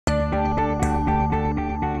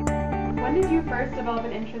did you first develop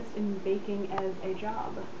an interest in baking as a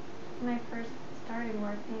job? When I first started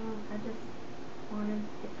working, I just wanted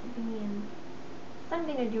it to be in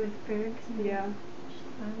something to do with food. Yeah. It's just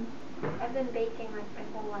fun. I've been baking like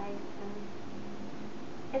my whole life,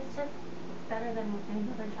 and it's just better than any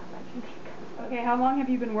other job I can think of. Okay, how long have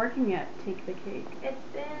you been working at Take the Cake? It's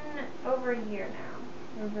been over a year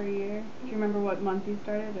now. Over a year. Do you remember what month you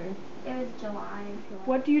started, or? It was July.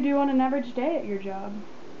 What do you do on an average day at your job?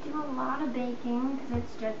 Do a lot of baking because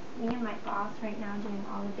it's just me and my boss right now doing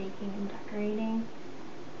all the baking and decorating.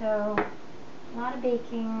 So a lot of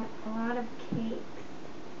baking, a lot of cakes,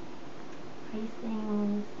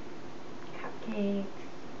 icings, cupcakes,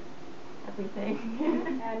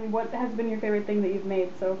 everything. And what has been your favorite thing that you've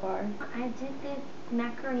made so far? I did this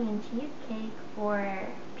macaroni and cheesecake for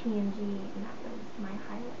P&G, and that was my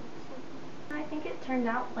highlight. I think it turned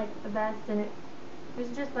out like the best, and it was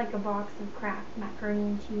just like a box of Kraft macaroni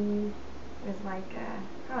and cheese. It was like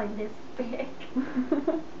probably this big.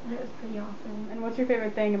 And it was pretty awesome. And what's your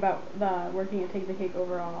favorite thing about working at Take the Cake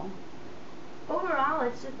overall? Overall,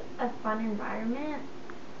 it's just a fun environment,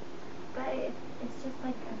 but it's just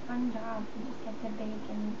like a fun job. You just get to bake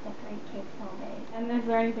and decorate cakes all day. And is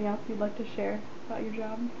there anything else you'd like to share about your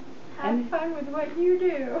job? Have fun with what you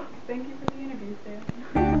do. Thank you for the interview,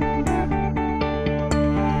 Sam.